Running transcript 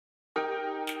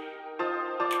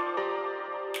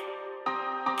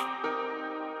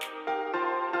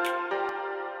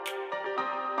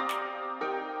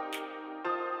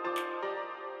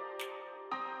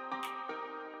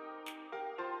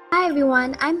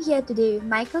everyone, I'm here today with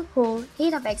Michael Cole,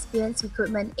 Head of Experience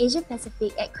Recruitment Asia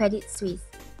Pacific at Credit Suisse.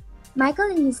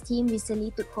 Michael and his team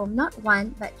recently took home not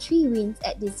one but 3 wins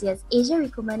at this year's Asia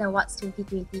Recruitment Awards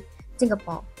 2020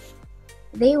 Singapore.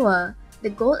 They were the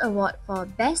Gold Award for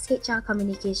Best HR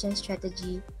Communication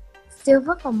Strategy,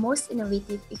 Silver for Most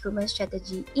Innovative Recruitment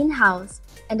Strategy in-house,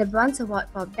 and the Bronze Award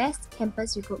for Best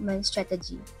Campus Recruitment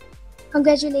Strategy.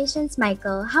 Congratulations,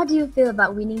 Michael. How do you feel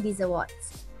about winning these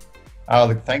awards? Oh,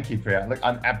 look, thank you, Priya. Look,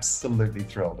 I'm absolutely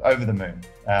thrilled, over the moon.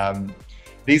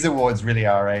 These awards really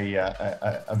are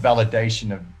a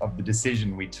validation of the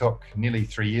decision we took nearly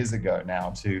 3 years ago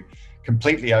now to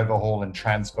completely overhaul and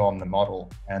transform the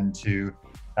model and to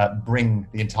bring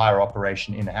the entire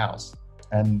operation in-house.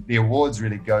 And the awards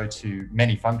really go to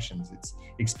many functions. It's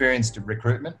experienced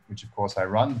recruitment, which of course I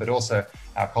run, but also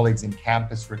our colleagues in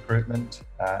campus recruitment,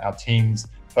 our teams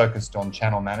focused on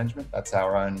channel management, that's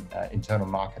our own internal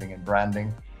marketing and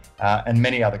branding, and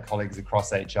many other colleagues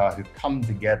across HR who've come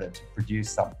together to produce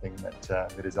something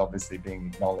that is obviously being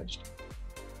acknowledged.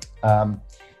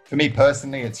 For me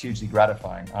personally, it's hugely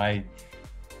gratifying. I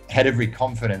had every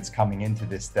confidence coming into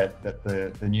this that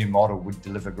the new model would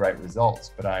deliver great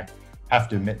results, but I have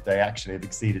to admit they actually have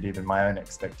exceeded even my own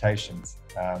expectations.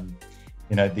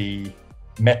 The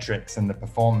metrics and the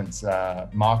performance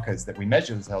markers that we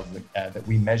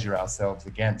measure ourselves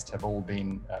against have all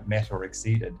been met or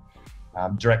exceeded.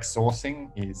 Direct sourcing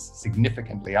is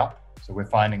significantly up, so we're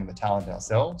finding the talent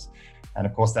ourselves, and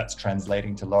of course that's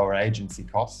translating to lower agency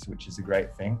costs, which is a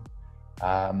great thing.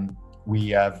 We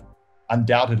have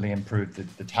undoubtedly improved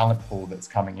the talent pool that's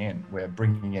coming in. We're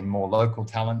bringing in more local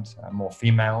talent, more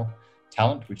female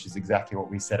talent, which is exactly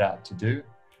what we set out to do.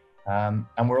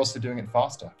 And we're also doing it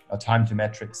faster. Our time to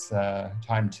metrics have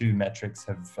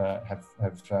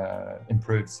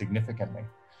improved significantly.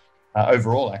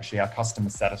 Overall, actually, our customer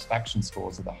satisfaction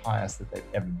scores are the highest that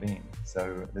they've ever been.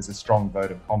 So there's a strong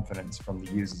vote of confidence from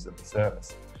the users of the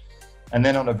service. And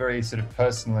then on a very sort of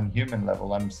personal and human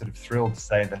level, I'm sort of thrilled to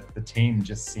say that the team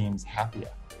just seems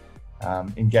happier.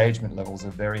 Engagement levels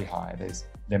are very high.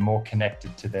 They're more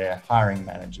connected to their hiring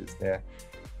managers. They're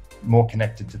more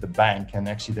connected to the bank, and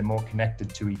actually they're more connected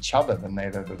to each other than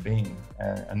they've ever been.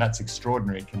 And that's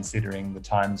extraordinary considering the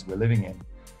times we're living in,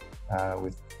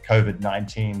 with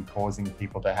COVID-19 causing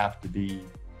people to have to be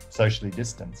socially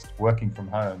distanced, working from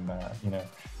home,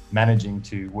 managing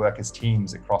to work as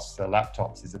teams across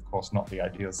laptops is of course not the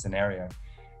ideal scenario.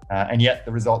 And yet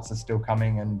the results are still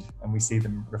coming and we see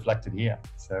them reflected here.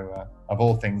 So of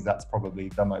all things, that's probably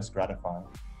the most gratifying.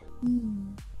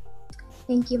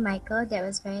 Thank you, Michael. That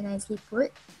was very nicely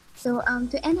put. So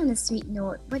to end on a sweet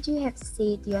note, what do you have to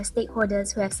say to your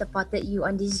stakeholders who have supported you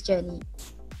on this journey?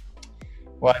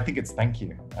 Well, I think it's thank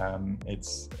you.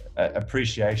 It's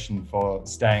appreciation for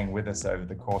staying with us over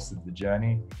the course of the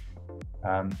journey.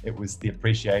 It was the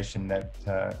appreciation that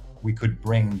we could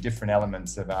bring different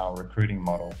elements of our recruiting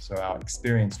model. So our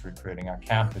experienced recruiting, our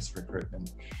campus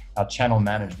recruitment, our channel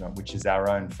management, which is our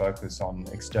own focus on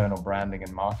external branding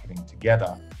and marketing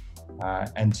together,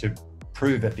 and to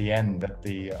prove at the end that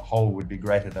the whole would be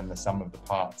greater than the sum of the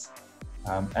parts.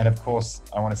 And of course,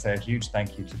 I want to say a huge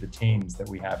thank you to the teams that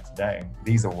we have today.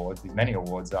 These many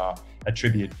awards are a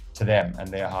tribute to them and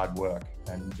their hard work.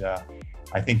 And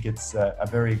I think it's a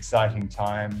very exciting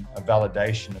time, a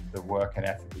validation of the work and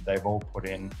effort that they've all put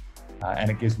in.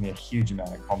 And it gives me a huge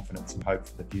amount of confidence and hope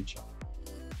for the future.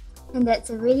 And that's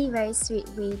a really very sweet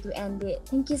way to end it.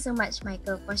 Thank you so much,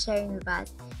 Michael, for sharing with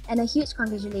us. And a huge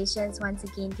congratulations once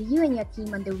again to you and your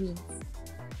team on the wins.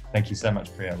 Thank you so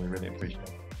much, Priya. We really appreciate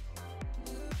it.